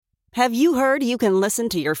Have you heard you can listen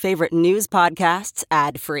to your favorite news podcasts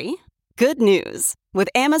ad-free? Good news. With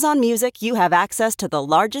Amazon Music, you have access to the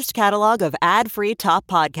largest catalog of ad-free top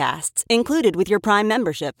podcasts included with your Prime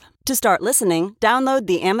membership. To start listening, download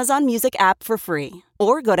the Amazon Music app for free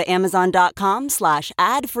or go to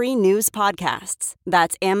amazon.com/ad-free news podcasts.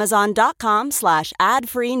 That's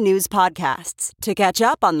amazon.com/ad-free news podcasts to catch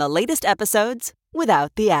up on the latest episodes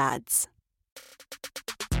without the ads.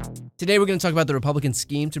 Today we're going to talk about the Republican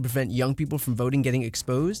scheme to prevent young people from voting getting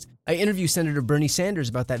exposed. I interview Senator Bernie Sanders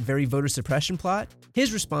about that very voter suppression plot,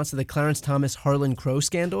 his response to the Clarence Thomas Harlan Crow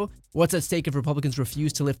scandal, what's at stake if Republicans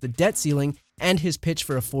refuse to lift the debt ceiling, and his pitch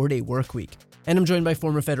for a 4-day work week. And I'm joined by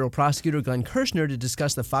former federal prosecutor Glenn Kirshner to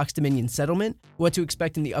discuss the Fox Dominion settlement, what to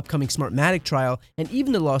expect in the upcoming Smartmatic trial, and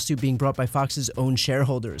even the lawsuit being brought by Fox's own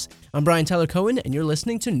shareholders. I'm Brian Tyler Cohen, and you're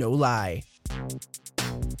listening to No Lie.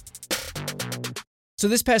 So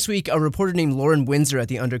this past week, a reporter named Lauren Windsor at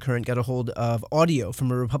The Undercurrent got a hold of audio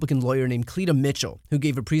from a Republican lawyer named Cleta Mitchell, who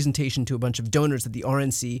gave a presentation to a bunch of donors at the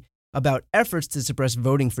RNC about efforts to suppress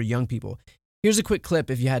voting for young people. Here's a quick clip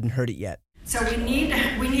if you hadn't heard it yet. So we need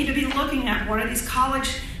to be looking at what are these college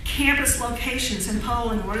campus locations and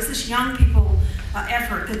polling. What is this young people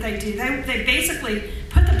effort that they do? They basically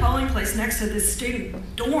put the polling place next to the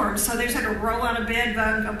student dorm, so they just have to roll out of bed,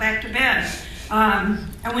 vote, and go back to bed.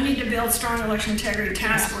 And we need to build strong election integrity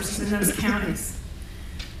task forces in those counties.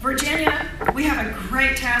 Virginia, we have a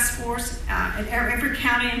great task force in every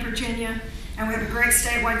county in Virginia, and we have a great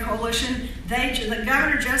statewide coalition. The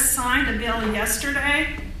governor just signed a bill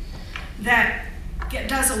yesterday that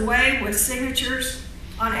does away with signatures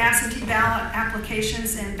on absentee ballot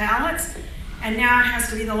applications and ballots, and now it has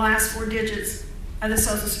to be the last 4 digits of the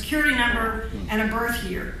Social Security number and a birth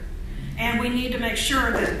year. And we need to make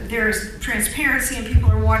sure that there's transparency and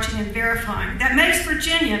people are watching and verifying. That makes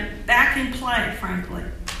Virginia back in play, frankly,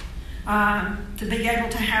 to be able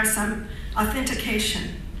to have some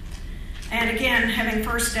authentication. And again, having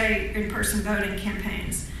first day in-person voting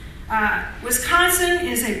campaigns. Wisconsin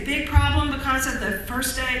is a big problem because of the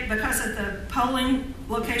polling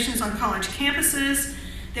locations on college campuses.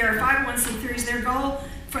 There are 501c3s. Their goal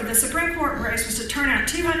for the Supreme Court race was to turn out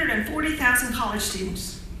 240,000 college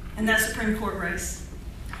students in that Supreme Court race.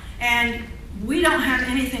 And we don't have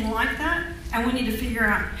anything like that, and we need to figure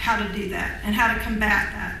out how to do that and how to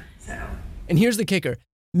combat that. And here's the kicker.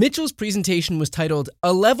 Mitchell's presentation was titled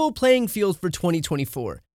A Level Playing Field for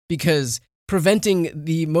 2024, because preventing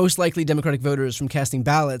the most likely Democratic voters from casting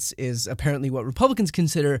ballots is apparently what Republicans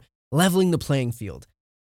consider leveling the playing field.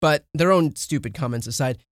 But their own stupid comments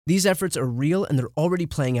aside, these efforts are real and they're already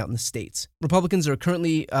playing out in the states. Republicans are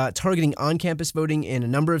currently targeting on-campus voting in a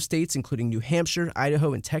number of states, including New Hampshire,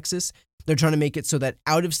 Idaho, and Texas. They're trying to make it so that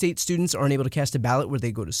out-of-state students aren't able to cast a ballot where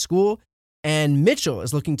they go to school. And Mitchell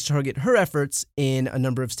is looking to target her efforts in a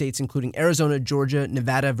number of states, including Arizona, Georgia,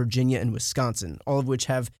 Nevada, Virginia, and Wisconsin, all of which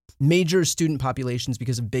have major student populations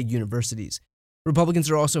because of big universities. Republicans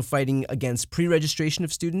are also fighting against pre-registration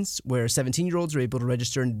of students, where 17-year-olds are able to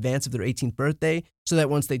register in advance of their 18th birthday so that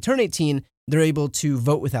once they turn 18, they're able to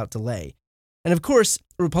vote without delay. And of course,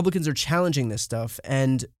 Republicans are challenging this stuff,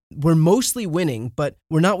 and we're mostly winning, but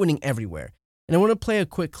we're not winning everywhere. And I want to play a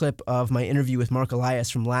quick clip of my interview with Mark Elias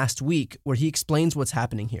from last week, where he explains what's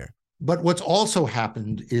happening here. But what's also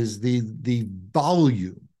happened is the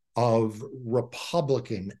volume of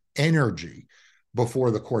Republican energy before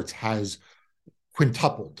the courts has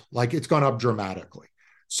quintupled, like it's gone up dramatically.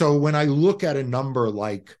 So when I look at a number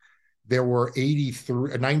like there were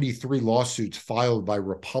 93 lawsuits filed by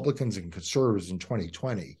Republicans and conservatives in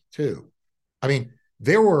 2022. I mean,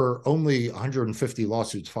 there were only 150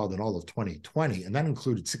 lawsuits filed in all of 2020, and that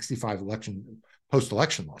included 65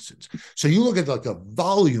 post-election lawsuits. So you look at like the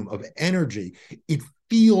volume of energy, it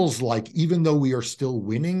feels like even though we are still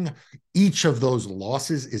winning, each of those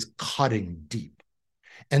losses is cutting deep.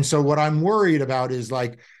 And so what I'm worried about is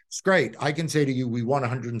like, it's great. I can say to you, we won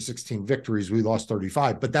 116 victories, we lost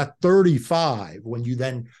 35. But that 35, when you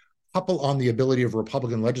then couple on the ability of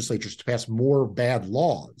Republican legislatures to pass more bad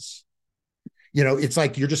laws, it's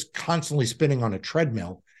like you're just constantly spinning on a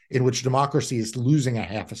treadmill in which democracy is losing a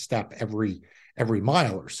half a step every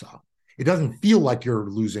mile or so. It doesn't feel like you're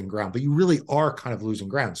losing ground, but you really are kind of losing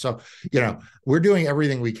ground. So, we're doing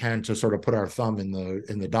everything we can to sort of put our thumb in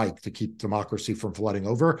the dike to keep democracy from flooding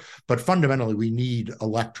over. But fundamentally, we need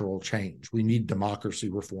electoral change. We need democracy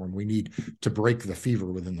reform. We need to break the fever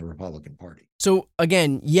within the Republican Party. So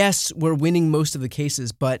again, yes, we're winning most of the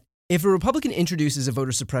cases, but if a Republican introduces a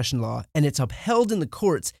voter suppression law and it's upheld in the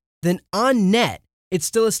courts, then on net, it's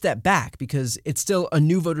still a step back because it's still a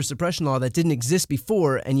new voter suppression law that didn't exist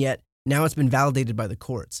before, and yet now it's been validated by the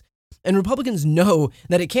courts. And Republicans know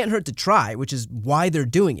that it can't hurt to try, which is why they're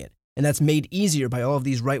doing it. And that's made easier by all of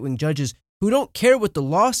these right-wing judges who don't care what the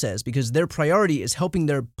law says because their priority is helping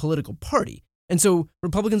their political party. And so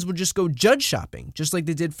Republicans would just go judge shopping, just like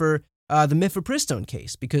they did for the mifepristone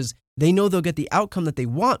case, because they know they'll get the outcome that they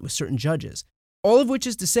want with certain judges. All of which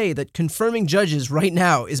is to say that confirming judges right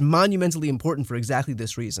now is monumentally important for exactly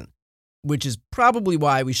this reason, which is probably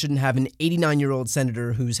why we shouldn't have an 89-year-old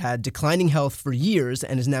senator who's had declining health for years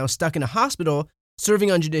and is now stuck in a hospital serving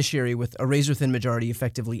on judiciary with a razor-thin majority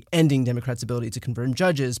effectively ending Democrats' ability to confirm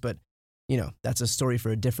judges. But, that's a story for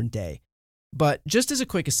a different day. But just as a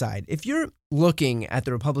quick aside, if you're looking at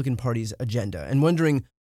the Republican Party's agenda and wondering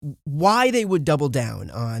why they would double down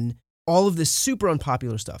on all of this super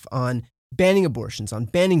unpopular stuff, on banning abortions, on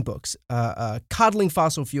banning books, coddling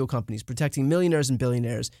fossil fuel companies, protecting millionaires and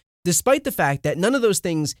billionaires, despite the fact that none of those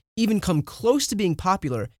things even come close to being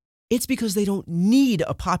popular, it's because they don't need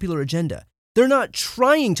a popular agenda. They're not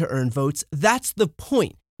trying to earn votes. That's the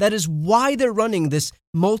point. That is why they're running this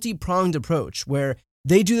multi-pronged approach where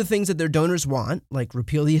they do the things that their donors want, like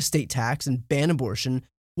repeal the estate tax and ban abortion,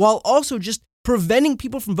 while also just preventing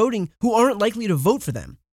people from voting who aren't likely to vote for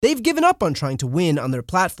them. They've given up on trying to win on their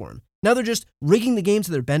platform. Now they're just rigging the game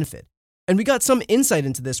to their benefit. And we got some insight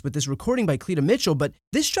into this with this recording by Cleta Mitchell, but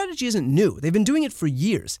this strategy isn't new. They've been doing it for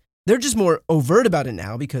years. They're just more overt about it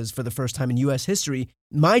now because for the first time in U.S. history,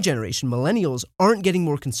 my generation, millennials, aren't getting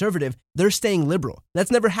more conservative. They're staying liberal.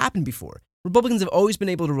 That's never happened before. Republicans have always been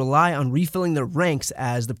able to rely on refilling their ranks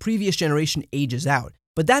as the previous generation ages out.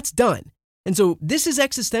 But that's done. And so this is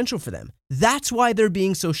existential for them. That's why they're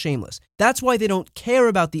being so shameless. That's why they don't care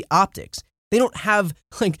about the optics. They don't have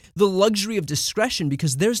the luxury of discretion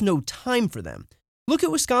because there's no time for them. Look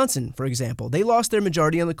at Wisconsin, for example. They lost their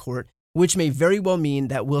majority on the court, which may very well mean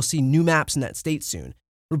that we'll see new maps in that state soon.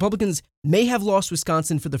 Republicans may have lost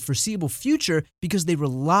Wisconsin for the foreseeable future because they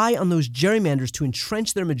rely on those gerrymanders to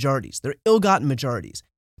entrench their majorities, their ill-gotten majorities.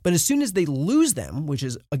 But as soon as they lose them, which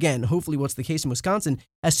is, again, hopefully what's the case in Wisconsin,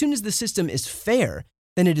 as soon as the system is fair,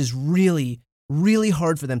 then it is really, really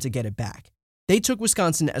hard for them to get it back. They took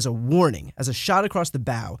Wisconsin as a warning, as a shot across the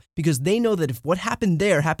bow, because they know that if what happened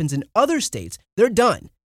there happens in other states, they're done.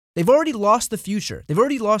 They've already lost the future. They've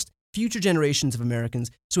already lost future generations of Americans.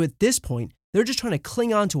 So at this point, they're just trying to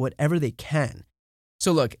cling on to whatever they can.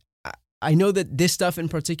 So look, I know that this stuff in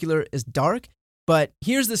particular is dark, but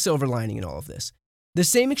here's the silver lining in all of this. The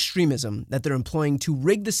same extremism that they're employing to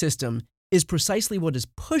rig the system is precisely what is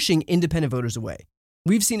pushing independent voters away.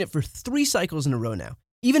 We've seen it for 3 cycles in a row now.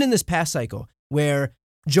 Even in this past cycle, where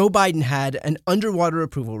Joe Biden had an underwater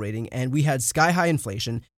approval rating and we had sky-high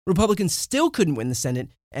inflation, Republicans still couldn't win the Senate,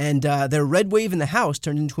 and their red wave in the House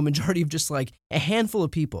turned into a majority of just a handful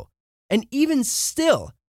of people. And even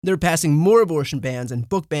still, they're passing more abortion bans and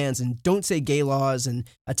book bans and don't say gay laws and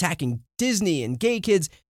attacking Disney and gay kids.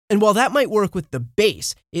 And while that might work with the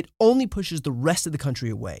base, it only pushes the rest of the country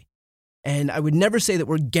away. And I would never say that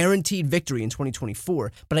we're guaranteed victory in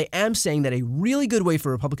 2024, but I am saying that a really good way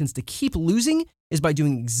for Republicans to keep losing is by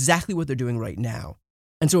doing exactly what they're doing right now.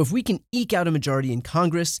 And so if we can eke out a majority in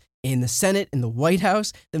Congress, in the Senate, in the White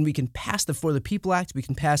House, then we can pass the For the People Act, we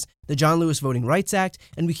can pass the John Lewis Voting Rights Act,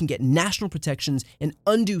 and we can get national protections and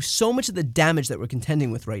undo so much of the damage that we're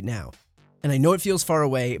contending with right now. And I know it feels far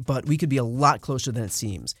away, but we could be a lot closer than it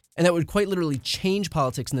seems. And that would quite literally change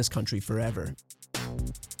politics in this country forever.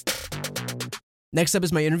 Next up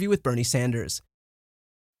is my interview with Bernie Sanders.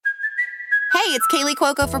 Hey, it's Kaylee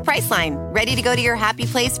Cuoco for Priceline. Ready to go to your happy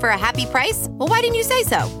place for a happy price? Well, why didn't you say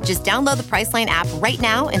so? Just download the Priceline app right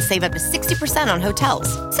now and save up to 60% on hotels.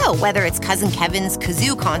 So whether it's Cousin Kevin's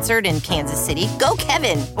Kazoo Concert in Kansas City, go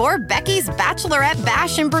Kevin, or Becky's Bachelorette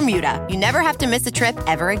Bash in Bermuda, you never have to miss a trip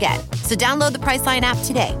ever again. So download the Priceline app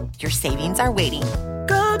today. Your savings are waiting.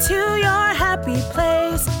 Go to your happy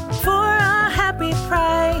place for a happy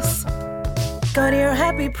price. Go to your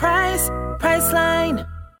happy price, Priceline.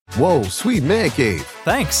 Whoa, sweet man cave.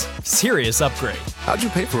 Thanks. Serious upgrade. How'd you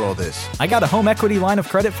pay for all this? I got a home equity line of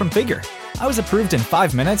credit from Figure. I was approved in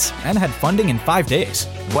 5 minutes and had funding in 5 days.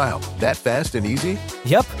 Wow, that fast and easy?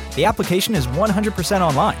 Yep. The application is 100%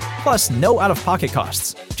 online. Plus, no out-of-pocket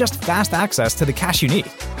costs. Just fast access to the cash you need.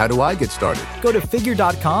 How do I get started? Go to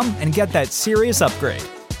figure.com and get that serious upgrade.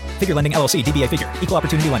 Figure Lending LLC, DBA Figure, Equal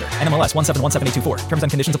Opportunity Lender, NMLS 1717824. Terms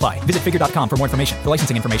and conditions apply. Visit figure.com for more information. For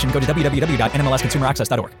licensing information, go to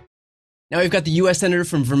www.nmlsconsumeraccess.org. Now we've got the U.S. Senator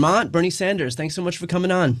from Vermont, Bernie Sanders. Thanks so much for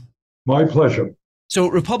coming on. My pleasure. So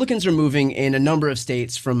Republicans are moving in a number of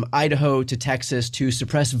states from Idaho to Texas to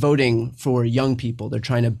suppress voting for young people. They're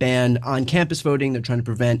trying to ban on-campus voting. They're trying to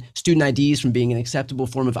prevent student IDs from being an acceptable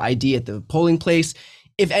form of ID at the polling place.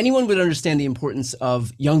 if anyone would understand the importance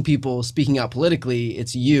of young people speaking out politically,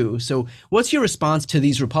 it's you. So what's your response to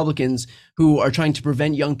these Republicans who are trying to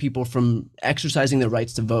prevent young people from exercising their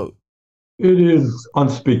rights to vote? It is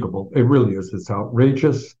unspeakable. It really is. It's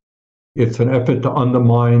outrageous. It's an effort to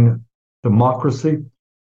undermine democracy.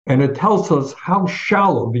 And it tells us how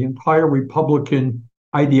shallow the entire Republican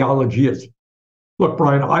ideology is. Look,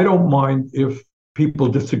 Brian, I don't mind if people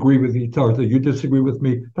disagree with each other. You disagree with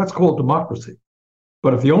me. That's called democracy.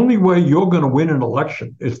 But if the only way you're going to win an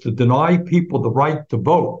election is to deny people the right to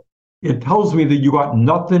vote, it tells me that you got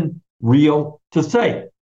nothing real to say.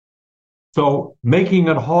 So making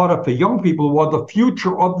it harder for young people who are the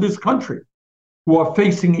future of this country, who are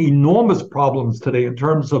facing enormous problems today in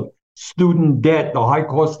terms of student debt, the high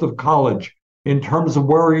cost of college, in terms of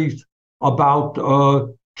worries about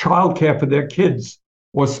childcare for their kids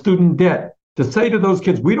or student debt, to say to those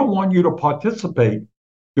kids, we don't want you to participate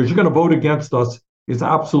because you're going to vote against us is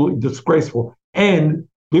absolutely disgraceful. And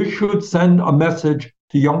this should send a message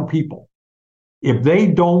to young people. If they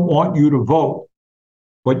don't want you to vote,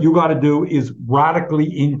 what you got to do is radically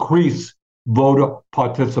increase voter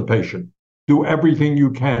participation. Do everything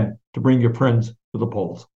you can to bring your friends to the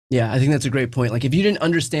polls. Yeah, I think that's a great point. Like, if you didn't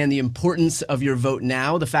understand the importance of your vote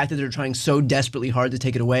now, the fact that they're trying so desperately hard to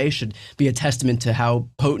take it away should be a testament to how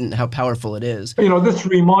potent, how powerful it is. You know, this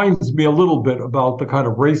reminds me a little bit about the kind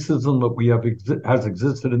of racism that we have has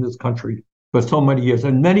existed in this country for so many years.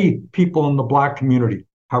 And many people in the Black community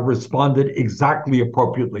have responded exactly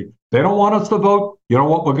appropriately. They don't want us to vote. You know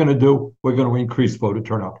what we're going to do? We're going to increase voter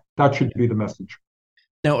turnout. That should be the message.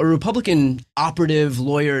 Now, a Republican operative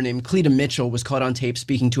lawyer named Cleta Mitchell was caught on tape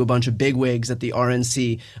speaking to a bunch of bigwigs at the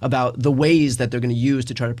RNC about the ways that they're going to use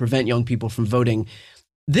to try to prevent young people from voting.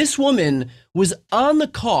 This woman was on the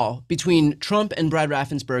call between Trump and Brad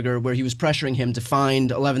Raffensperger, where he was pressuring him to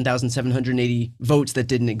find 11,780 votes that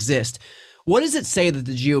didn't exist. What does it say that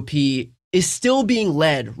the GOP is still being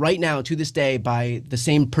led right now to this day by the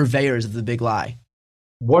same purveyors of the big lie?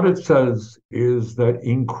 What it says is that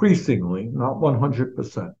increasingly, not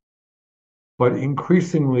 100%, but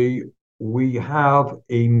increasingly, we have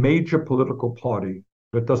a major political party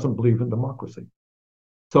that doesn't believe in democracy.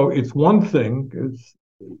 So it's one thing,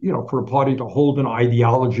 for a party to hold an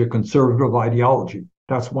ideology, a conservative ideology.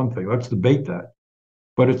 That's one thing. Let's debate that.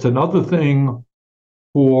 But it's another thing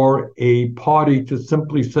for a party to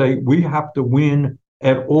simply say, we have to win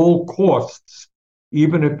at all costs,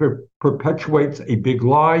 even if it perpetuates a big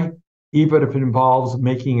lie, even if it involves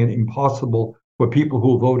making it impossible for people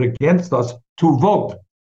who vote against us to vote.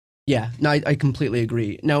 Yeah, no, I completely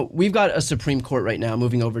agree. Now, we've got a Supreme Court right now,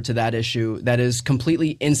 moving over to that issue, that is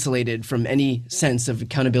completely insulated from any sense of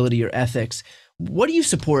accountability or ethics. What do you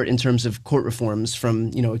support in terms of court reforms,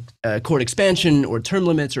 from, court expansion or term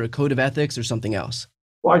limits or a code of ethics or something else?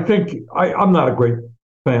 Well, I think I'm not a great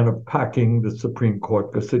fan of packing the Supreme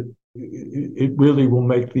Court because it really will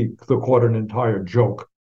make the court an entire joke,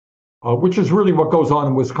 which is really what goes on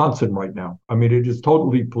in Wisconsin right now. I mean, it is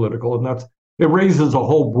totally political, and it raises a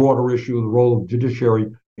whole broader issue, the role of judiciary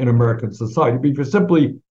in American society. Because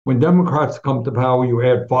simply, when Democrats come to power, you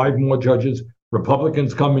add 5 more judges.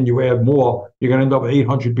 Republicans come and you add more. You're going to end up with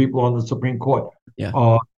 800 people on the Supreme Court.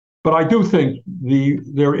 Yeah. But I do think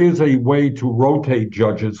there is a way to rotate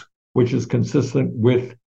judges, which is consistent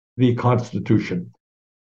with the Constitution.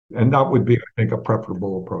 And that would be, I think, a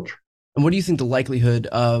preferable approach. And what do you think the likelihood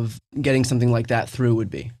of getting something like that through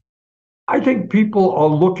would be? I think people are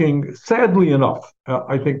looking, sadly enough,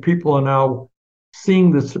 I think people are now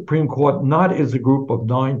seeing the Supreme Court not as a group of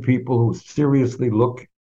 9 people who seriously look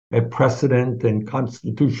at precedent and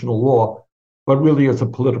constitutional law, but really as a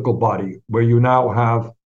political body where you now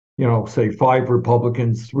have, say 5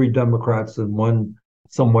 Republicans, 3 Democrats, and 1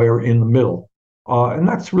 somewhere in the middle. And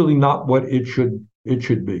that's really not what it should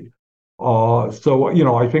be. So,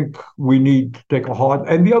 I think we need to take a hard,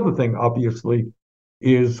 and the other thing, obviously,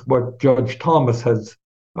 is what Judge Thomas has,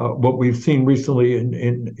 what we've seen recently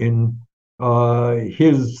in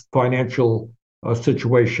his financial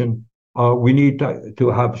situation. We need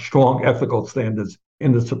to have strong ethical standards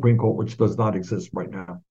in the Supreme Court, which does not exist right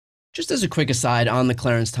now. Just as a quick aside on the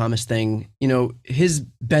Clarence Thomas thing, his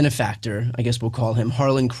benefactor, I guess we'll call him,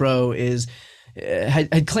 Harlan Crow,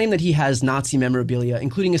 had claimed that he has Nazi memorabilia,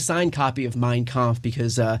 including a signed copy of Mein Kampf,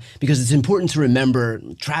 because it's important to remember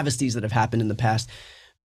travesties that have happened in the past.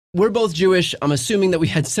 We're both Jewish. I'm assuming that we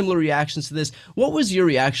had similar reactions to this. What was your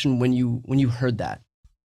reaction when you heard that?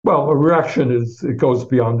 Well, a reaction it goes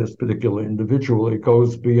beyond this particular individual. It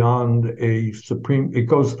goes beyond it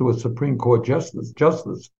goes to a Supreme Court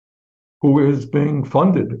justice who is being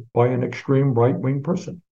funded by an extreme right-wing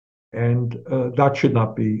person. And that should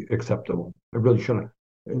not be acceptable. It really shouldn't.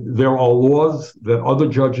 There are laws that other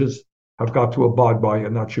judges have got to abide by,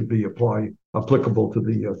 and that should be applicable to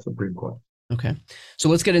the Supreme Court. Okay. So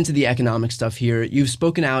let's get into the economic stuff here. You've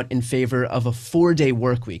spoken out in favor of a 4-day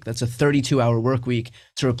work week. That's a 32-hour work week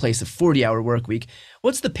to replace a 40-hour work week.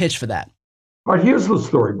 What's the pitch for that? All right, here's the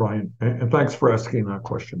story, Brian, and thanks for asking that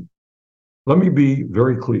question. Let me be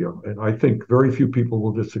very clear, and I think very few people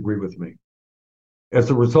will disagree with me. As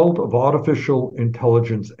a result of artificial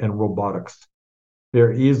intelligence and robotics,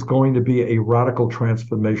 there is going to be a radical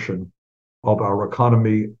transformation of our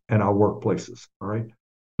economy and our workplaces, all right?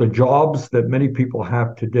 The jobs that many people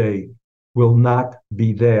have today will not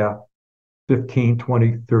be there 15,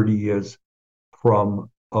 20, 30 years from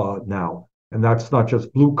now. And that's not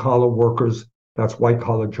just blue-collar workers, that's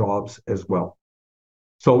white-collar jobs as well.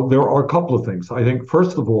 So there are a couple of things. I think,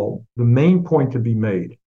 first of all, the main point to be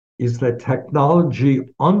made is that technology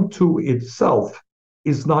unto itself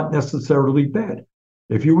is not necessarily bad.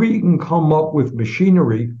 If you can come up with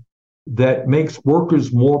machinery that makes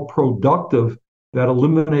workers more productive, that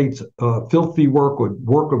eliminates filthy work or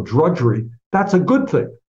work of drudgery, that's a good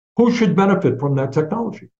thing. Who should benefit from that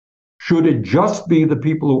technology? Should it just be the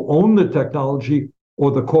people who own the technology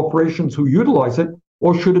or the corporations who utilize it,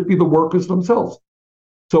 or should it be the workers themselves?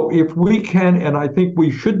 So if we can, and I think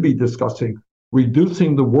we should be discussing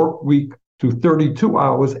reducing the work week to 32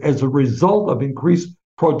 hours as a result of increased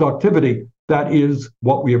productivity, that is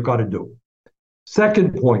what we have got to do.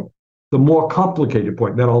 Second point, the more complicated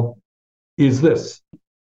point, is this.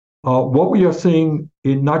 What we are seeing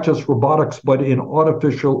in not just robotics, but in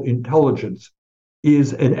artificial intelligence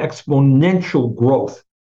is an exponential growth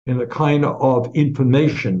in the kind of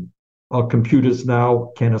information computers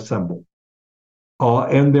now can assemble.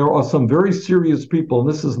 And there are some very serious people, and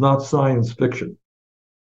this is not science fiction.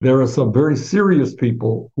 There are some very serious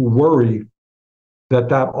people who worry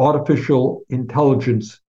that artificial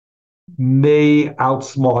intelligence may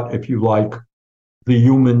outsmart, if you like, the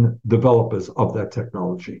human developers of that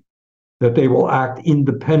technology, that they will act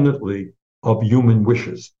independently of human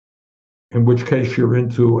wishes, in which case you're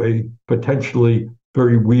into a potentially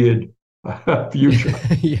very weird future.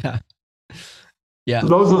 Yeah. Yeah. So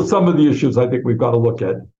those are some of the issues I think we've got to look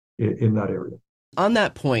at in that area. On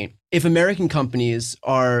that point, if American companies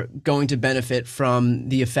are going to benefit from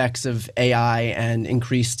the effects of AI and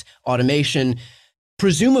increased automation,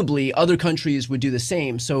 presumably other countries would do the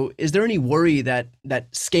same. So is there any worry that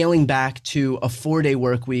scaling back to a 4-day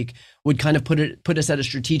work week would kind of put us at a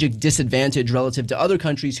strategic disadvantage relative to other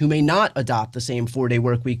countries who may not adopt the same 4-day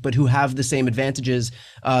work week, but who have the same advantages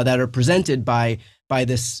that are presented by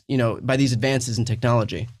this, by these advances in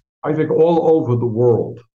technology? I think all over the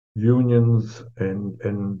world, unions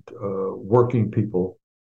and working people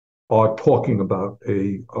are talking about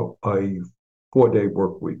a 4-day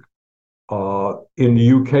work week. In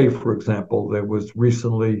the UK, for example, there was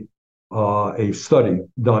recently a study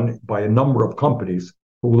done by a number of companies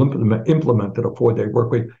who implemented a 4-day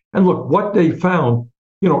work week. And look, what they found,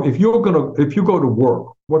 if you go to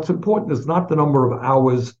work, what's important is not the number of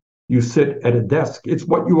hours you sit at a desk, it's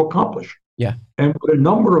what you accomplish. Yeah. And what a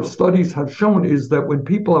number of studies have shown is that when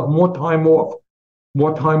people have more time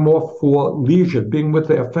off for leisure, being with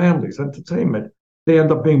their families, entertainment, they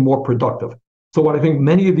end up being more productive. So what I think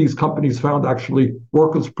many of these companies found, actually,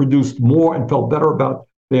 workers produced more and felt better about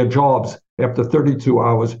their jobs after 32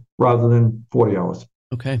 hours rather than 40 hours.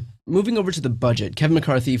 Okay. Moving over to the budget, Kevin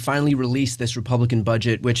McCarthy finally released this Republican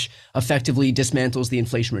budget, which effectively dismantles the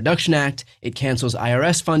Inflation Reduction Act. It cancels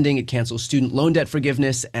IRS funding, it cancels student loan debt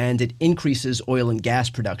forgiveness, and it increases oil and gas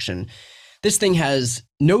production. This thing has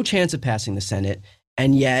no chance of passing the Senate,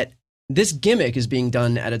 and yet this gimmick is being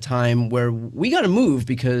done at a time where we got to move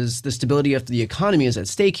because the stability of the economy is at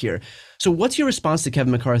stake here. So what's your response to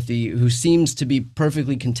Kevin McCarthy, who seems to be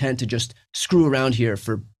perfectly content to just screw around here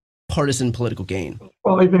for partisan political gain?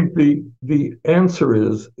 Well, I think the answer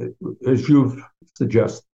is, as you've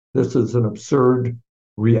suggested, this is an absurd,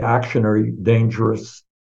 reactionary, dangerous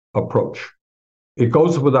approach. It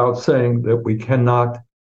goes without saying that we cannot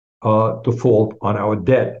default on our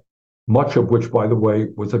debt, much of which, by the way,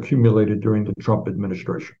 was accumulated during the Trump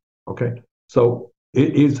administration. Okay, so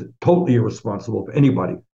it is totally irresponsible of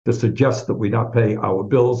anybody to suggest that we not pay our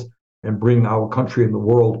bills and bring our country and the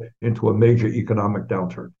world into a major economic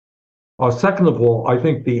downturn. Second of all, I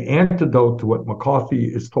think the antidote to what McCarthy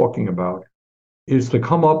is talking about is to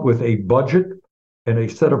come up with a budget and a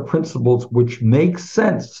set of principles which make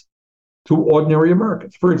sense to ordinary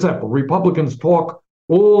Americans. For example, Republicans talk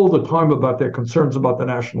all the time about their concerns about the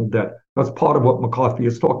national debt. That's part of what McCarthy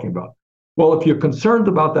is talking about. Well, if you're concerned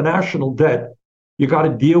about the national debt, You got to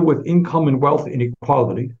deal with income and wealth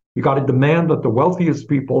inequality. You got to demand that the wealthiest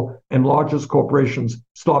people and largest corporations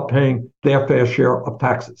start paying their fair share of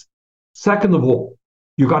taxes. Second of all,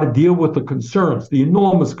 you got to deal with the concerns, the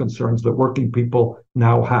enormous concerns that working people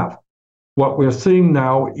now have. What we're seeing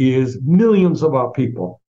now is millions of our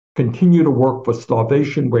people continue to work for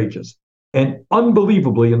starvation wages. And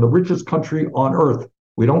unbelievably, in the richest country on earth,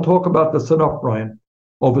 we don't talk about this enough, Brian,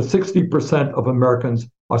 over 60% of Americans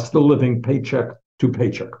are still living paycheck to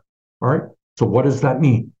paycheck. All right? So what does that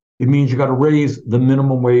mean? It means you got to raise the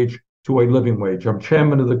minimum wage to a living wage. I'm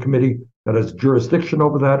chairman of the committee that has jurisdiction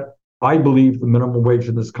over that. I believe the minimum wage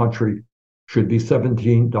in this country should be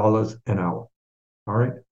 $17 an hour. All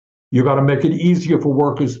right? You got to make it easier for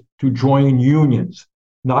workers to join unions,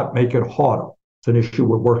 not make it harder. It's an issue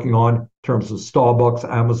we're working on in terms of Starbucks,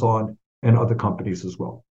 Amazon, and other companies as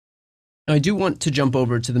well. I do want to jump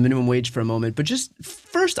over to the minimum wage for a moment, but just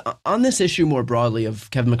first on this issue more broadly of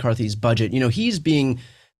Kevin McCarthy's budget, he's being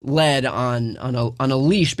led on a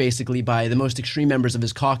leash basically by the most extreme members of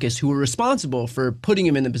his caucus who are responsible for putting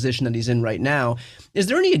him in the position that he's in right now. Is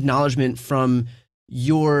there any acknowledgement from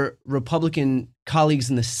your Republican colleagues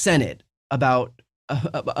in the Senate about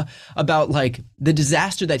like the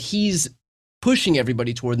disaster that he's pushing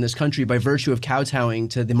everybody toward in this country by virtue of kowtowing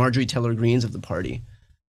to the Marjorie Taylor Greenes of the party?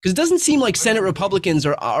 Because it doesn't seem like Senate Republicans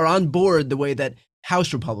are on board the way that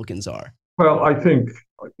House Republicans are. Well, I think,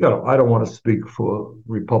 I don't want to speak for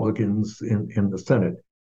Republicans in the Senate,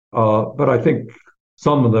 but I think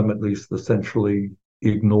some of them at least essentially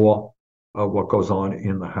ignore what goes on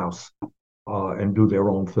in the House and do their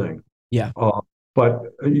own thing. Yeah. But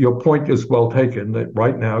your point is well taken that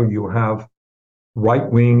right now you have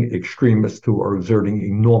right-wing extremists who are exerting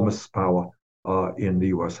enormous power in the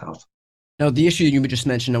U.S. House. Now, the issue you just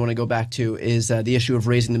mentioned, I want to go back to, is the issue of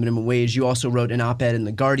raising the minimum wage. You also wrote an op-ed in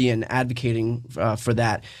The Guardian advocating for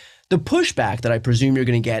that. The pushback that I presume you're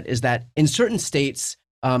going to get is that in certain states,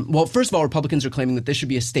 well, first of all, Republicans are claiming that this should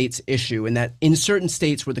be a state's issue and that in certain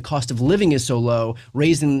states where the cost of living is so low,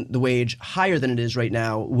 raising the wage higher than it is right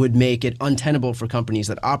now would make it untenable for companies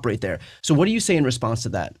that operate there. So what do you say in response to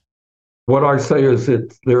that? What I say is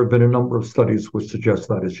that there have been a number of studies which suggest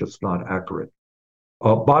that is just not accurate.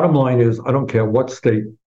 Bottom line is, I don't care what state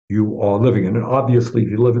you are living in. And obviously, if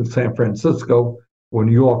you live in San Francisco or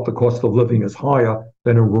New York, the cost of living is higher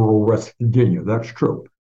than in rural West Virginia. That's true.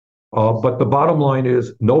 But the bottom line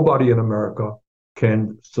is, nobody in America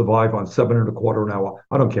can survive on $7.25 an hour.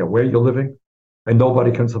 I don't care where you're living, and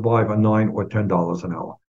nobody can survive on $9 or $10 an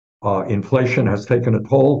hour. Inflation has taken a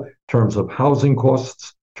toll in terms of housing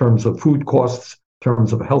costs, in terms of food costs, in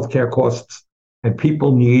terms of healthcare costs, and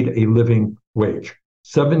people need a living wage.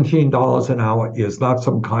 $17 an hour is not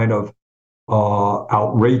some kind of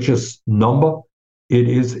outrageous number. It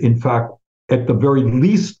is, in fact, at the very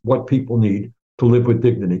least, what people need to live with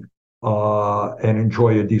dignity and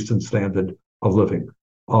enjoy a decent standard of living.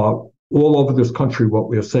 All over this country, what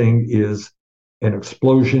we're seeing is an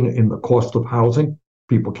explosion in the cost of housing.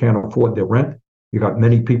 People can't afford their rent. You got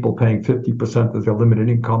many people paying 50% of their limited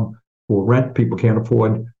income for rent. People can't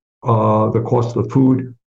afford the cost of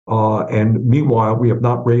food. And meanwhile, we have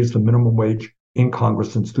not raised the minimum wage in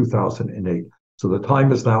Congress since 2008. So the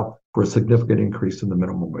time is now for a significant increase in the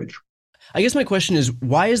minimum wage. I guess my question is,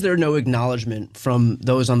 why is there no acknowledgement from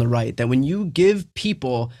those on the right that when you give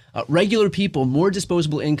people, regular people, more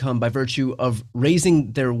disposable income by virtue of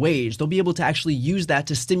raising their wage, they'll be able to actually use that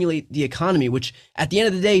to stimulate the economy, which at the end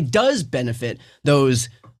of the day does benefit those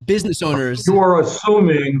business owners? You are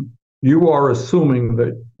assuming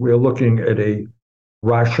that we're looking at a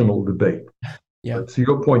rational debate. Yeah. So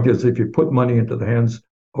your point is, if you put money into the hands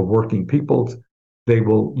of working people, they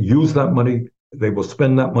will use that money. They will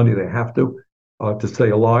spend that money. They have to stay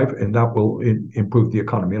alive, and that will improve the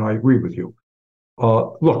economy. And I agree with you.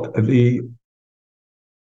 Look,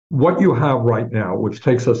 what you have right now, which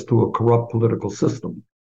takes us to a corrupt political system,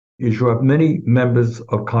 is you have many members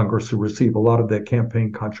of Congress who receive a lot of their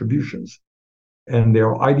campaign contributions and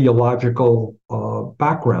their ideological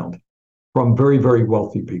background from very, very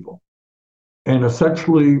wealthy people. And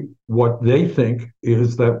essentially what they think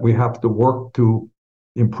is that we have to work to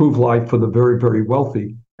improve life for the very, very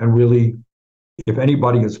wealthy. And really, if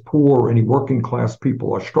anybody is poor or any working class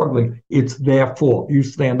people are struggling, it's their fault. You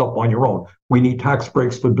stand up on your own. We need tax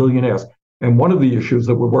breaks for billionaires. And one of the issues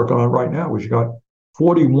that we're working on right now is you got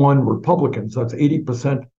 41 Republicans, that's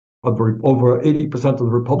 80% of over 80% of the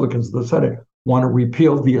Republicans in the Senate want to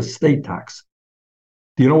repeal the estate tax.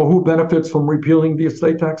 Do you know who benefits from repealing the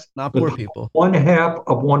estate tax? Not poor people. 1/2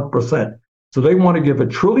 of 1%. So they want to give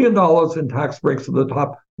 $1 trillion in tax breaks to the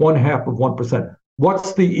top 1/2 of 1%.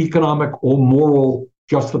 What's the economic or moral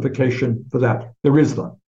justification for that? There is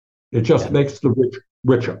none. It just makes the rich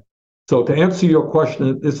richer. So to answer your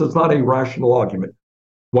question, this is not a rational argument.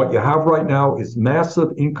 What you have right now is massive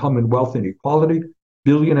income and wealth inequality.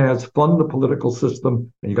 Billionaires fund the political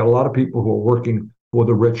system, and you got a lot of people who are working for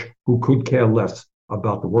the rich who could care less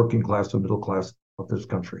about the working class or middle class of this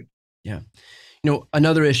country. Yeah.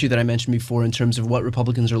 Another issue that I mentioned before in terms of what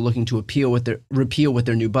Republicans are looking to repeal with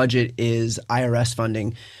their new budget is IRS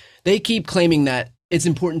funding. They keep claiming that it's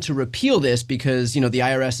important to repeal this because, the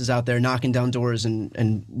IRS is out there knocking down doors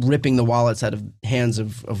and ripping the wallets out of hands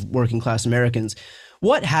of working class Americans.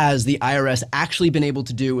 What has the IRS actually been able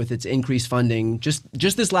to do with its increased funding just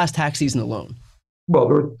this last tax season alone? Well,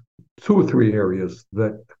 there are 2 or 3 areas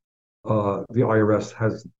that the IRS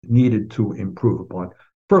has needed to improve upon.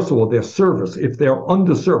 First of all, their service. If they're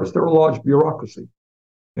underserviced, they're a large bureaucracy.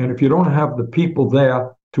 And if you don't have the people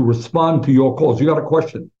there to respond to your calls, you got a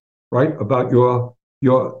question, right, about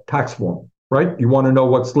your tax form, right? You want to know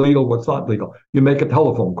what's legal, what's not legal. You make a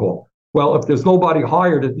telephone call. Well, if there's nobody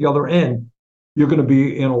hired at the other end, you're going to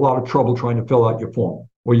be in a lot of trouble trying to fill out your form,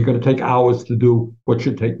 or you're going to take hours to do what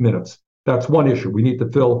should take minutes. That's one issue. We need to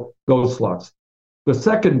fill those slots. The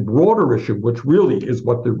second broader issue, which really is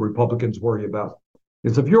what the Republicans worry about,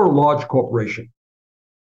 is if you're a large corporation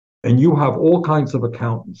and you have all kinds of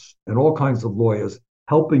accountants and all kinds of lawyers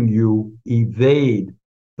helping you evade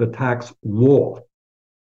the tax law,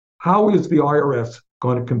 how is the IRS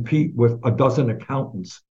going to compete with a dozen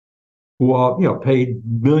accountants who are, paid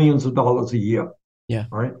millions of dollars a year? Yeah.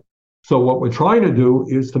 All right. So what we're trying to do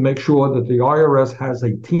is to make sure that the IRS has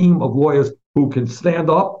a team of lawyers who can stand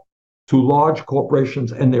up to large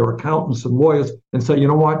corporations and their accountants and lawyers and say, you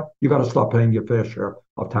know what, you got to stop paying your fair share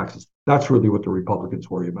of taxes. That's really what the Republicans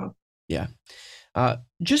worry about. Yeah.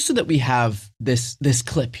 Just so that we have this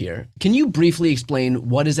clip here, can you briefly explain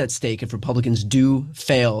what is at stake if Republicans do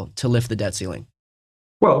fail to lift the debt ceiling?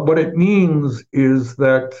 Well, what it means is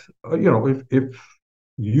that, if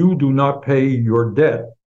you do not pay your debt,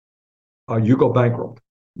 you go bankrupt,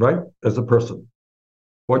 right, as a person.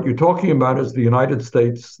 What you're talking about is the United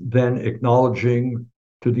States then acknowledging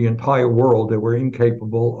to the entire world that we're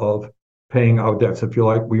incapable of paying our debts. If you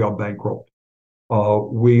like, we are bankrupt.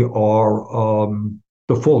 We are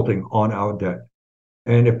defaulting on our debt.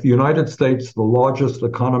 And if the United States, the largest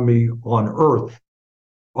economy on earth,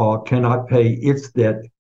 cannot pay its debt,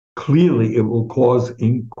 clearly it will cause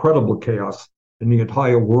incredible chaos in the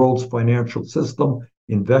entire world's financial system.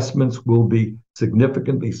 Investments will be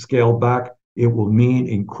significantly scaled back. It will mean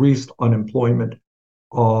increased unemployment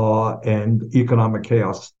and economic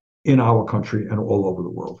chaos in our country and all over the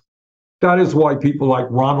world. That is why people like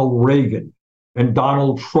Ronald Reagan and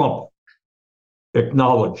Donald Trump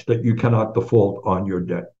acknowledge that you cannot default on your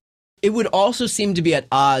debt. It would also seem to be at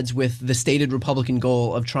odds with the stated Republican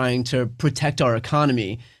goal of trying to protect our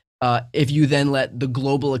economy if you then let the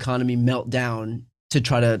global economy melt down to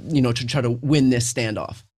try to win this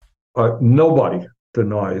standoff. Nobody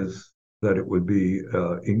denies that it would be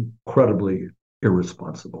incredibly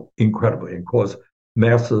irresponsible, and cause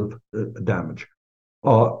massive damage.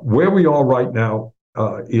 Where we are right now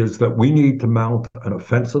is that we need to mount an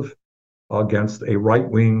offensive against a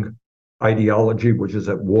right-wing ideology which is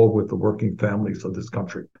at war with the working families of this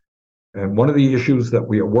country. And one of the issues that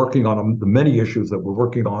we are working on, the many issues that we're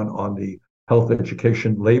working on the Health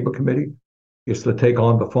Education Labor Committee, is to take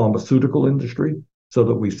on the pharmaceutical industry so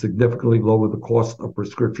that we significantly lower the cost of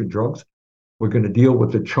prescription drugs. We're going to deal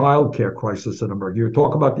with the child care crisis in America. You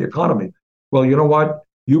talk about the economy. Well, you know what?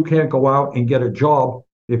 You can't go out and get a job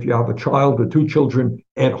if you have a child or 2 children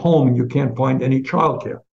at home and you can't find any child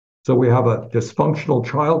care. So we have a dysfunctional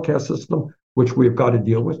child care system, which we've got to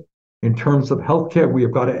deal with. In terms of healthcare, we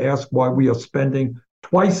have got to ask why we are spending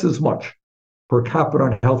twice as much per capita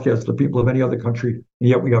on healthcare as the people of any other country, and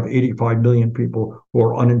yet we have 85 million people who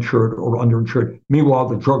are uninsured or underinsured. Meanwhile,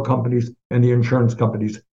 the drug companies and the insurance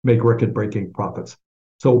companies make record-breaking profits.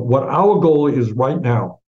 So what our goal is right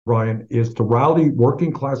now, Brian, is to rally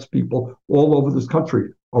working class people all over this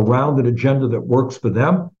country around an agenda that works for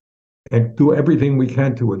them and do everything we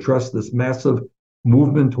can to address this massive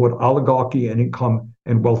movement toward oligarchy and income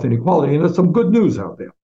and wealth inequality. And there's some good news out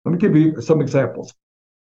there. Let me give you some examples.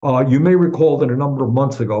 You may recall that a number of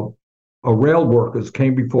months ago, rail workers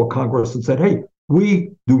came before Congress and said, hey,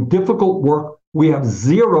 we do difficult work. We have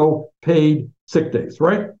 0 paid sick days,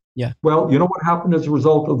 right? Yeah. Well, you know what happened as a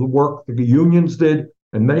result of the work that the unions did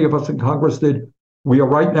and many of us in Congress did? We are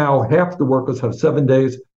right now, half the workers have 7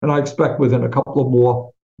 days, and I expect within a couple of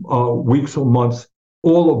more weeks or months,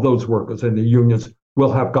 all of those workers and the unions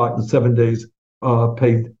will have gotten 7 days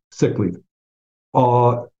paid sick leave.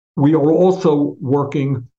 We are also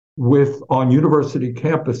working on university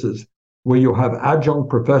campuses where you have adjunct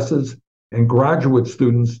professors and graduate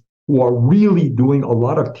students who are really doing a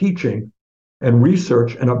lot of teaching and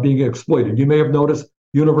research and are being exploited. You may have noticed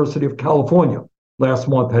University of California last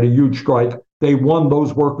month had a huge strike. They won,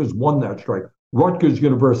 those workers won that strike. Rutgers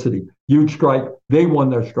University, huge strike. They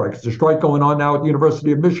won that strike. There's a strike going on now at the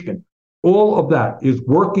University of Michigan. All of that is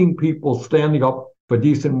working people standing up for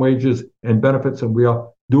decent wages and benefits, and we are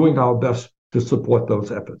doing our best to support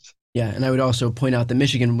those efforts. Yeah, and I would also point out that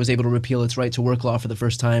Michigan was able to repeal its right to work law for the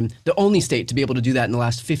first time, the only state to be able to do that in the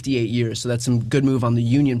last 58 years. So that's some good move on the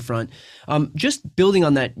union front. Just building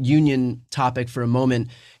on that union topic for a moment,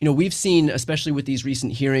 we've seen, especially with these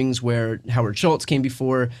recent hearings where Howard Schultz came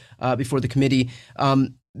before the committee,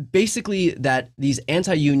 basically that these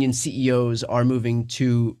anti-union CEOs are moving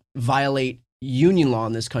to violate union law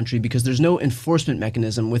in this country because there's no enforcement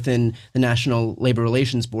mechanism within the National Labor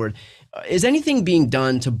Relations Board. Is anything being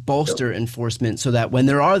done to bolster enforcement so that when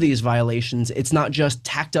there are these violations, it's not just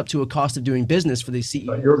tacked up to a cost of doing business for these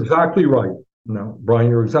CEOs? You're exactly right. No,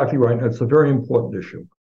 Brian, you're exactly right. It's a very important issue.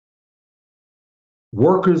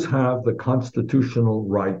 Workers have the constitutional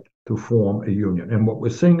right to form a union. And what we're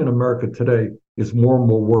seeing in America today is more and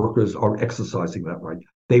more workers are exercising that right.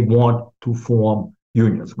 They want to form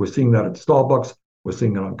unions. We're seeing that at Starbucks. We're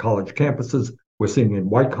seeing it on college campuses. We're seeing it in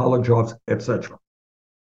white-collar jobs, etc.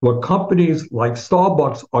 What companies like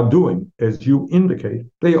Starbucks are doing, as you indicate,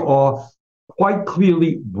 they are quite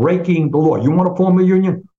clearly breaking the law. You want to form a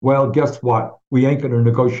union? Well, guess what? We ain't going to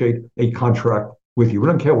negotiate a contract with you. We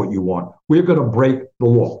don't care what you want. We're going to break the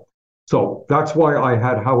law. So that's why I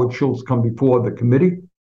had Howard Schultz come before the committee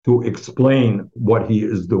to explain what he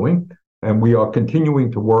is doing. And we are continuing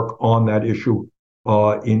to work on that issue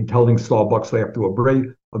in telling Starbucks they have to obey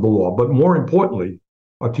the law. But more importantly,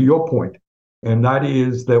 to your point, and that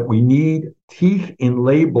is that we need teeth in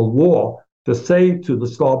labor law to say to the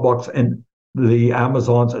Starbucks and the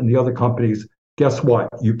Amazons and the other companies, guess what?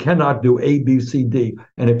 You cannot do A, B, C, D.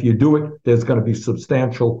 And if you do it, there's going to be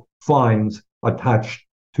substantial fines attached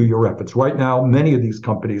to your efforts. Right now, many of these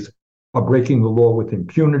companies are breaking the law with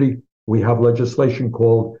impunity. We have legislation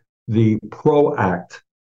called the PRO Act,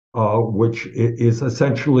 which is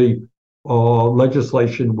essentially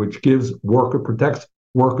legislation which protects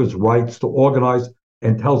workers' rights to organize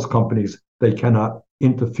and tells companies they cannot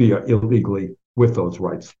interfere illegally with those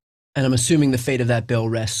rights. And I'm assuming the fate of that bill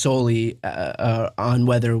rests solely on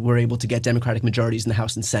whether we're able to get Democratic majorities in the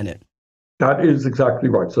House and Senate. That is exactly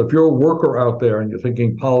right. So if you're a worker out there and you're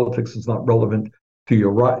thinking politics is not relevant to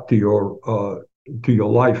your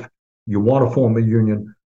life, you want to form a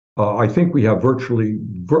union. I think we have virtually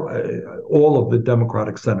all of the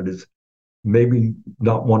Democratic senators, maybe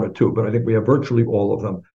not one or two, but I think we have virtually all of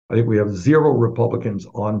them. I think we have 0 Republicans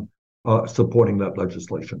on supporting that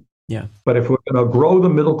legislation. Yeah. But if we're going to grow the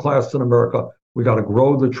middle class in America, we got to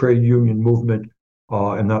grow the trade union movement,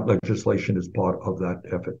 and that legislation is part of that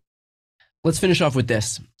effort. Let's finish off with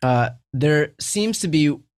this. There seems to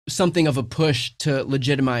be something of a push to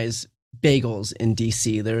legitimize bagels in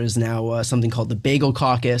DC. There is now something called the Bagel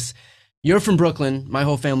Caucus. You're from Brooklyn. My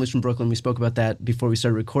whole family's from Brooklyn. We spoke about that before we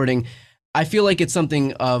started recording. I feel like it's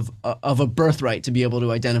something of a birthright to be able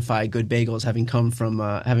to identify good bagels, having come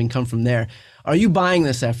from there. Are you buying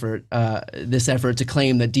this effort to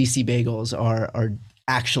claim that DC bagels are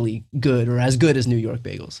actually good or as good as New York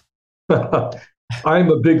bagels?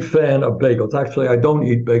 I'm a big fan of bagels. Actually, I don't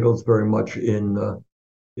eat bagels very much in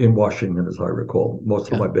Washington, as I recall. Most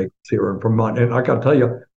of my bagels here are in Vermont. And I got to tell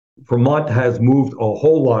you, Vermont has moved a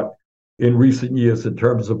whole lot in recent years in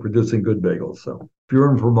terms of producing good bagels. So if you're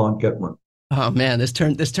in Vermont, get one. Oh man, this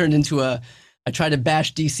turned into I try to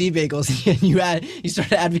bash DC bagels, and you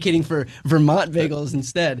started advocating for Vermont bagels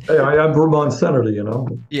instead. Hey, I am Vermont senator, you know.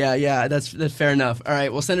 Yeah, that's fair enough. All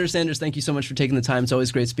right, well, Senator Sanders, thank you so much for taking the time. It's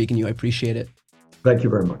always great speaking to you. I appreciate it. Thank you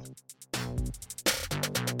very much.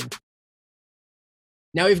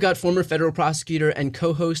 Now we've got former federal prosecutor and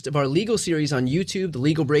co-host of our legal series on YouTube, The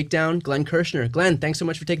Legal Breakdown, Glenn Kirshner. Glenn, thanks so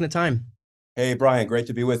much for taking the time. Hey, Brian, great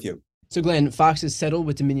to be with you. So Glenn, Fox has settled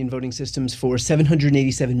with Dominion Voting Systems for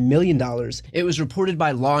 $787 million. It was reported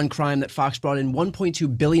by Law and Crime that Fox brought in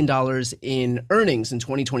 $1.2 billion in earnings in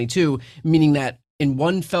 2022, meaning that in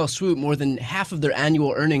one fell swoop, more than half of their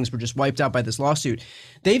annual earnings were just wiped out by this lawsuit.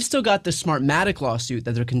 They've still got the Smartmatic lawsuit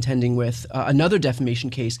that they're contending with, another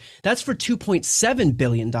defamation case. That's for $2.7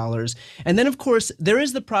 billion. And then, of course, there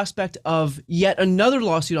is the prospect of yet another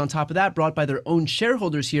lawsuit on top of that brought by their own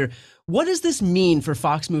shareholders here. What does this mean for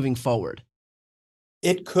Fox moving forward?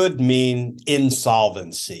 It could mean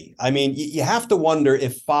insolvency. I mean, you have to wonder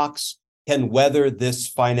if Fox can weather this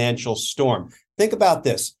financial storm. Think about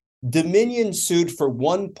this. Dominion sued for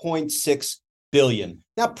 $1.6 billion.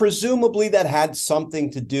 Now, presumably that had something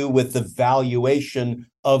to do with the valuation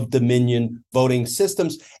of Dominion voting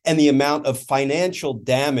systems and the amount of financial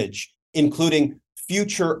damage, including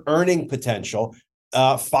future earning potential,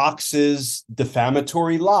 Fox's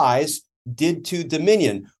defamatory lies did to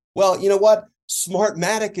Dominion. Well, you know what?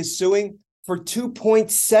 Smartmatic is suing for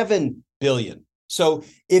 $2.7 billion. So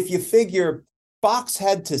if you figure Fox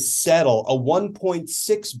had to settle a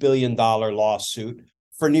 $1.6 billion lawsuit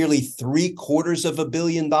for nearly $750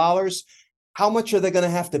 million, how much are they going to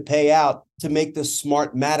have to pay out to make the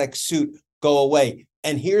Smartmatic suit go away?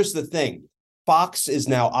 And here's the thing. Fox is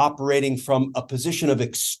now operating from a position of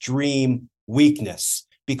extreme weakness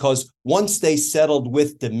because once they settled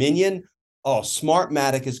with Dominion,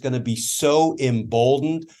 Smartmatic is going to be so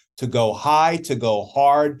emboldened to go high, to go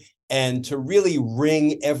hard, and to really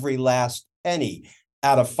wring every last penny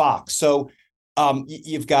out of Fox. So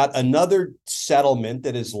you've got another settlement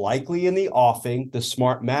that is likely in the offing, the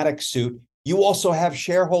Smartmatic suit. You also have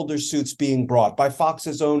shareholder suits being brought by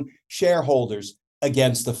Fox's own shareholders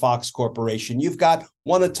against the Fox Corporation. You've got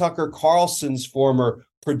one of Tucker Carlson's former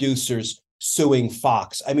producers suing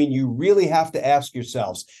Fox. I mean, you really have to ask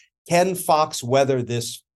yourselves, can Fox weather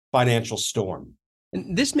this financial storm?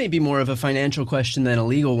 And this may be more of a financial question than a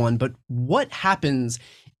legal one, but what happens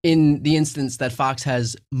in the instance that Fox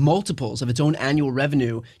has multiples of its own annual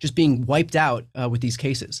revenue just being wiped out with these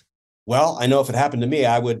cases? Well, I know if it happened to me,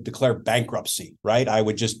 I would declare bankruptcy, right? I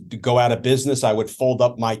would just go out of business. I would fold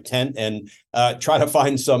up my tent and try to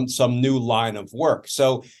find some new line of work.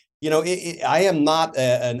 So, I am not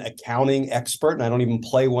an accounting expert, and I don't even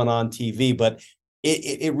play one on TV, but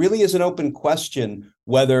it really is an open question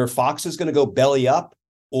whether Fox is going to go belly up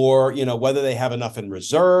or, whether they have enough in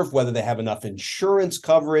reserve, whether they have enough insurance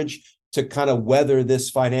coverage to kind of weather this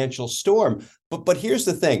financial storm. But here's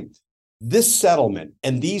the thing. This settlement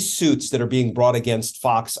and these suits that are being brought against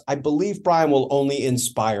Fox, I believe, Brian, will only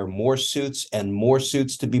inspire more suits and more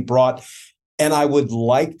suits to be brought. And I would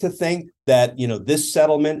like to think that, this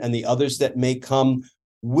settlement and the others that may come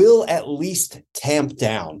will at least tamp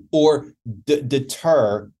down or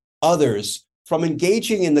deter others from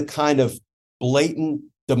engaging in the kind of blatant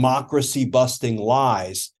democracy-busting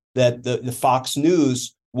lies that the Fox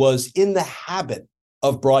News was in the habit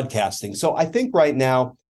of broadcasting. So I think right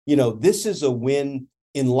now, this is a win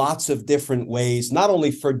in lots of different ways, not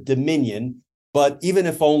only for Dominion, but even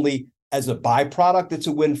if only as a byproduct, it's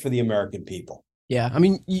a win for the American people. Yeah, I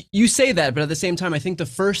mean, you say that, but at the same time, I think the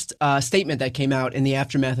first statement that came out in the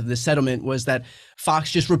aftermath of this settlement was that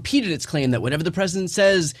Fox just repeated its claim that whatever the president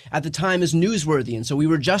says at the time is newsworthy. And so we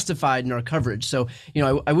were justified in our coverage. So,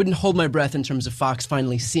 I wouldn't hold my breath in terms of Fox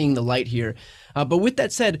finally seeing the light here. But with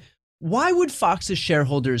that said, why would Fox's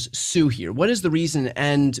shareholders sue here? What is the reason?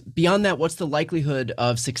 And beyond that, what's the likelihood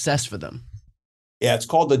of success for them? Yeah, it's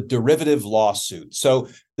called a derivative lawsuit. So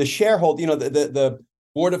the shareholder, the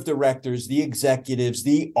board of directors, the executives,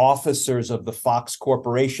 the officers of the Fox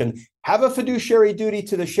Corporation have a fiduciary duty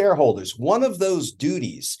to the shareholders. One of those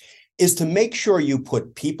duties is to make sure you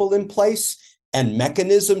put people in place and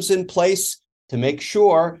mechanisms in place to make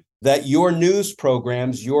sure that your news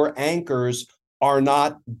programs, your anchors, are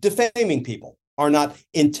not defaming people, are not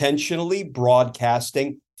intentionally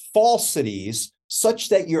broadcasting falsities such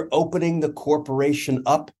that you're opening the corporation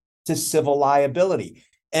up to civil liability.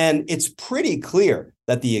 And it's pretty clear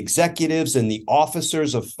that the executives and the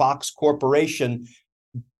officers of Fox Corporation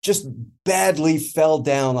just badly fell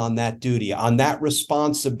down on that duty, on that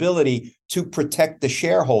responsibility to protect the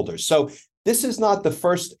shareholders. So this is not the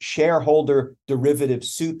first shareholder derivative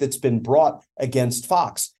suit that's been brought against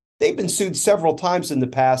Fox. They've been sued several times in the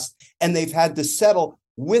past, and they've had to settle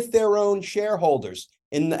with their own shareholders.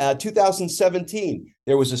 In 2017,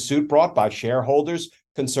 there was a suit brought by shareholders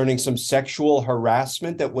concerning some sexual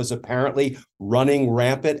harassment that was apparently running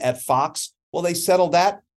rampant at Fox. Well, they settled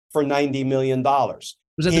that for $90 million. Was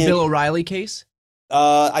that the Bill O'Reilly case?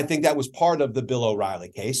 I think that was part of the Bill O'Reilly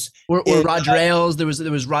case. Or Roger Ailes. There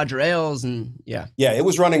was Roger Ailes, and yeah. Yeah, it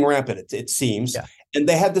was running rampant, it seems. Yeah. And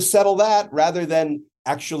they had to settle that rather than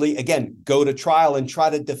actually, again, go to trial and try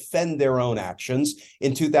to defend their own actions.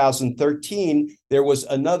 In 2013, there was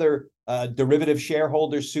another derivative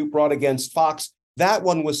shareholder suit brought against Fox. That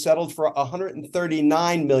one was settled for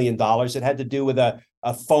 $139 million. It had to do with a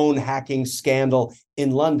phone hacking scandal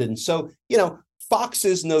in London. So, Fox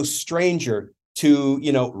is no stranger to,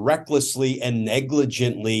 recklessly and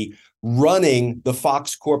negligently running the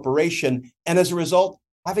Fox Corporation. And as a result,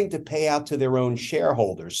 having to pay out to their own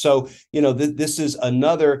shareholders. So, this is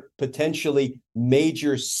another potentially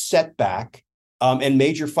major setback and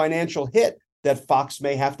major financial hit that Fox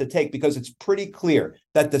may have to take, because it's pretty clear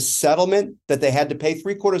that the settlement that they had to pay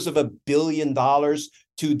 $750 million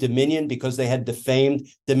to Dominion because they had defamed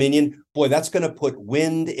Dominion, boy, that's going to put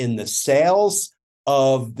wind in the sails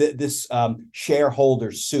of this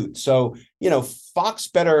shareholder suit. So, Fox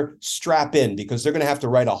better strap in, because they're going to have to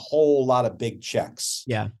write a whole lot of big checks.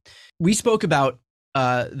 Yeah. We spoke about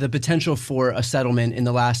the potential for a settlement in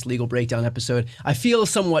the last Legal Breakdown episode. I feel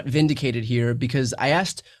somewhat vindicated here, because I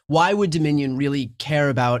asked, why would Dominion really care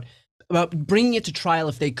about bringing it to trial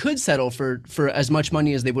if they could settle for as much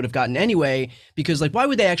money as they would have gotten anyway? Because, why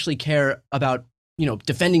would they actually care about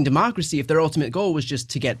defending democracy if their ultimate goal was just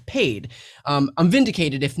to get paid? I'm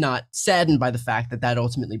vindicated, if not saddened, by the fact that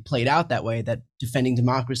ultimately played out that way, that defending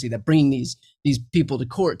democracy, that bringing these people to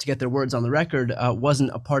court to get their words on the record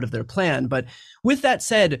wasn't a part of their plan. But with that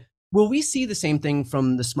said, will we see the same thing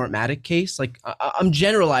from the Smartmatic case? I'm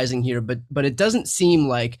generalizing here, but it doesn't seem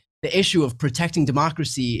like the issue of protecting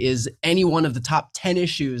democracy is any one of the top 10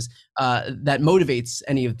 issues that motivates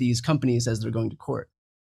any of these companies as they're going to court.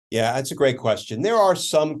 Yeah, that's a great question. There are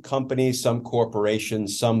some companies, some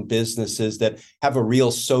corporations, some businesses that have a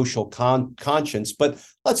real social conscience. But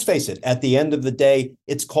let's face it, at the end of the day,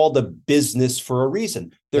 it's called a business for a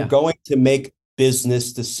reason. They're going to make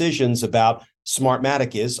business decisions about,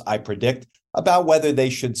 Smartmatic is, I predict, about whether they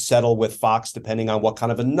should settle with Fox, depending on what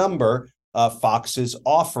kind of a number Fox is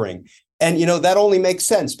offering. And, that only makes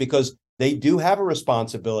sense, because they do have a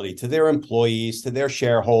responsibility to their employees, to their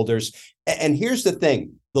shareholders. And here's the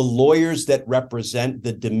thing. The lawyers that represent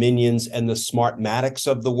the Dominions and the Smartmatics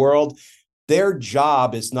of the world, their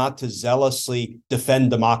job is not to zealously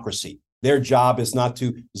defend democracy. Their job is not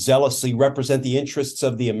to zealously represent the interests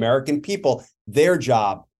of the American people. Their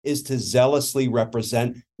job is to zealously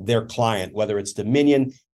represent their client, whether it's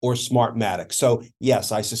Dominion or Smartmatic. So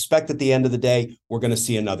yes, I suspect at the end of the day, we're going to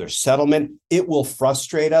see another settlement. It will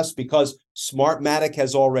frustrate us, because Smartmatic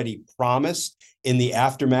has already promised, in the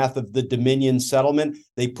aftermath of the Dominion settlement,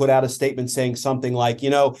 they put out a statement saying something like,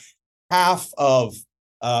 half of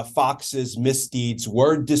Fox's misdeeds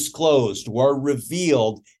were disclosed, were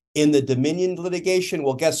revealed in the Dominion litigation.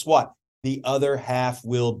 Well, guess what? The other half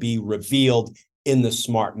will be revealed in the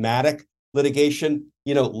Smartmatic litigation.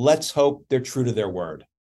 Let's hope they're true to their word.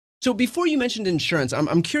 So before you mentioned insurance,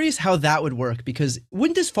 I'm curious how that would work, because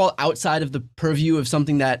wouldn't this fall outside of the purview of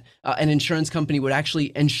something that an insurance company would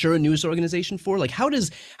actually insure a news organization for? How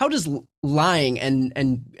does lying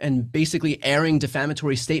and basically airing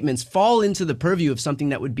defamatory statements fall into the purview of something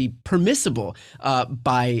that would be permissible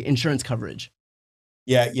by insurance coverage?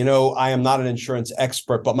 Yeah, I am not an insurance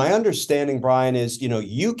expert, but my understanding, Brian, is,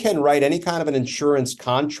 you can write any kind of an insurance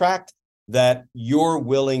contract that you're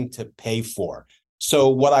willing to pay for. So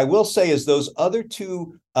what I will say is those other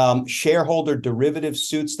two shareholder derivative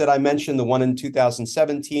suits that I mentioned, the one in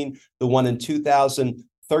 2017, the one in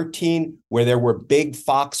 2013, where there were big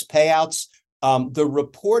Fox payouts, the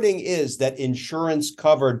reporting is that insurance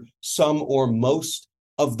covered some or most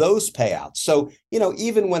of those payouts. So,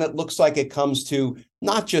 even when it looks like it comes to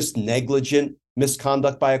not just negligent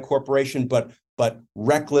misconduct by a corporation, but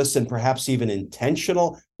reckless and perhaps even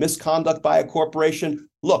intentional misconduct by a corporation,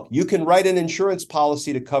 look, you can write an insurance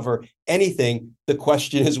policy to cover anything. The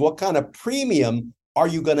question is, what kind of premium are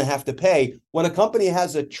you going to have to pay when a company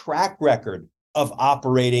has a track record of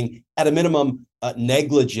operating at a minimum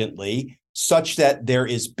negligently, such that there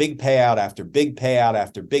is big payout after big payout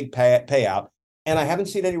after big payout? And I haven't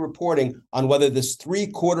seen any reporting on whether this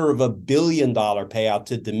 $750 million payout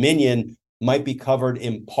to Dominion might be covered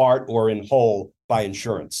in part or in whole by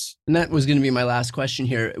insurance. And that was going to be my last question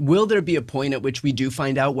here. Will there be a point at which we do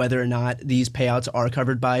find out whether or not these payouts are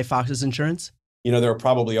covered by Fox's insurance? There are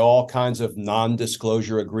probably all kinds of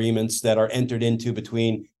non-disclosure agreements that are entered into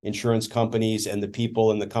between insurance companies and the people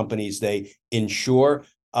and the companies they insure.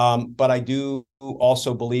 But I do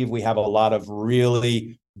also believe we have a lot of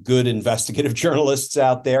really good investigative journalists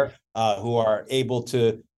out there who are able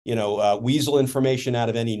to weasel information out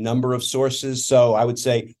of any number of sources. So I would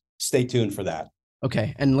say stay tuned for that.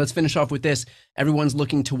 Okay. And let's finish off with this. Everyone's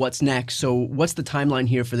looking to what's next. So what's the timeline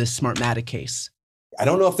here for this Smartmatic case? I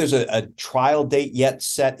don't know if there's a trial date yet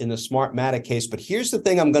set in the Smartmatic case, but here's the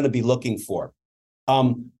thing I'm going to be looking for.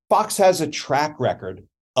 Fox has a track record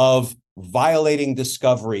of violating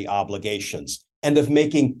discovery obligations and of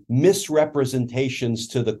making misrepresentations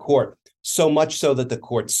to the court, so much so that the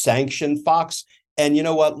court sanctioned Fox. And you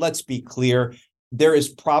know what? Let's be clear. There is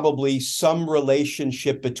probably some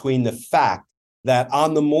relationship between the fact that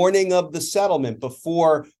on the morning of the settlement,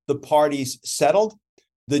 before the parties settled,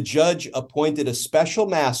 the judge appointed a special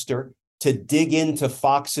master to dig into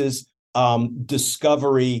Fox's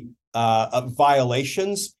discovery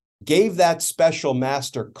violations, gave that special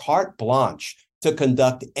master carte blanche to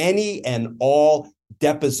conduct any and all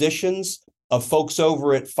depositions of folks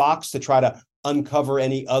over at Fox to try to uncover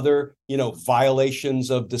any other, violations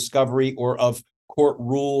of discovery or of court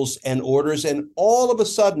rules and orders. And all of a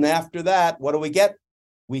sudden after that, what do we get?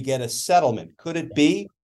 We get a settlement. Could it be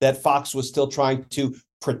that Fox was still trying to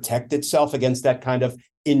protect itself against that kind of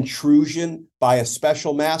intrusion by a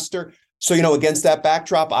special master? So, against that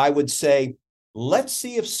backdrop, I would say, let's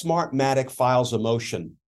see if Smartmatic files a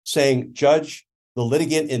motion saying, Judge, the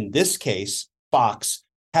litigant in this case, Fox,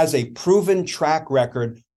 has a proven track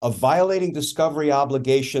record of violating discovery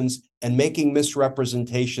obligations and making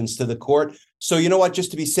misrepresentations to the court. So you know what,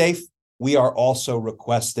 just to be safe, we are also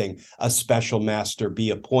requesting a special master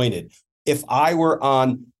be appointed. If I were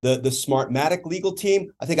on the Smartmatic legal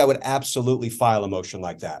team, I think I would absolutely file a motion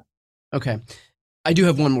like that. Okay. I do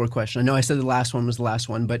have one more question. I know I said the last one was the last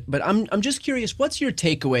one, but I'm just curious, what's your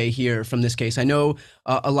takeaway here from this case? I know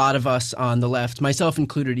a lot of us on the left, myself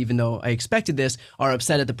included, even though I expected this, are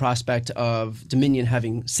upset at the prospect of Dominion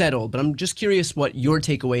having settled. But I'm just curious what your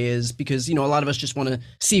takeaway is, because, a lot of us just want to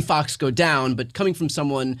see Fox go down. But coming from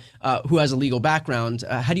someone who has a legal background,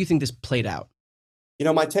 how do you think this played out?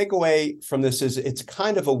 My takeaway from this is it's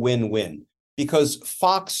kind of a win-win. Because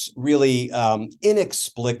Fox really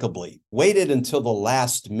inexplicably waited until the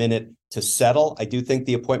last minute to settle. I do think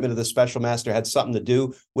the appointment of the special master had something to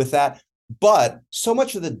do with that. But so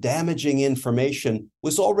much of the damaging information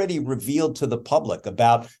was already revealed to the public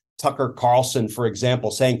about Tucker Carlson, for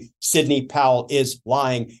example, saying Sidney Powell is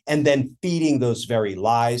lying and then feeding those very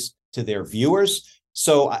lies to their viewers.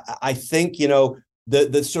 So I think,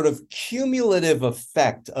 the sort of cumulative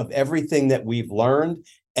effect of everything that we've learned.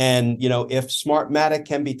 And, if Smartmatic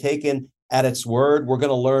can be taken at its word, we're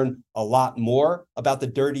going to learn a lot more about the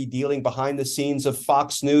dirty dealing behind the scenes of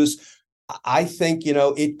Fox News. I think,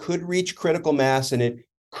 it could reach critical mass and it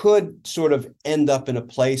could sort of end up in a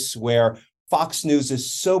place where Fox News is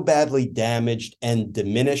so badly damaged and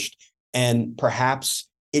diminished, and perhaps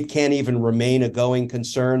it can't even remain a going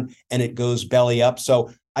concern and it goes belly up.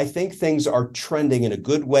 So I think things are trending in a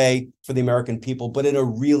good way for the American people, but in a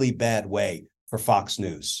really bad way for Fox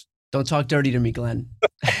News. Don't talk dirty to me, Glenn.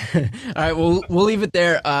 All right, we'll leave it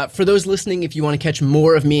there. For those listening, if you want to catch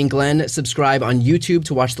more of me and Glenn, subscribe on YouTube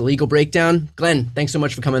to watch the legal breakdown. Glenn, thanks so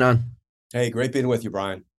much for coming on. Hey, great being with you,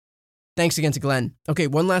 Brian. Thanks again to Glenn. Okay,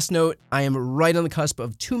 one last note. I am right on the cusp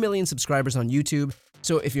of 2 million subscribers on YouTube.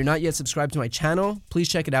 So if you're not yet subscribed to my channel, please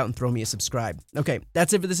check it out and throw me a subscribe. Okay,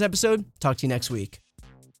 that's it for this episode. Talk to you next week.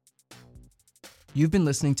 You've been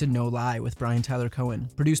listening to No Lie with Brian Tyler Cohen,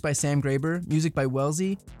 produced by Sam Graber, music by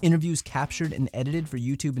Wellesley, interviews captured and edited for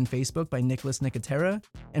YouTube and Facebook by Nicholas Nicotera,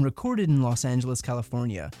 and recorded in Los Angeles,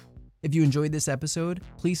 California. If you enjoyed this episode,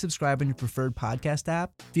 please subscribe on your preferred podcast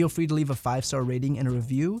app, feel free to leave a 5-star rating and a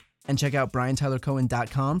review, and check out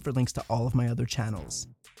briantylercohen.com for links to all of my other channels.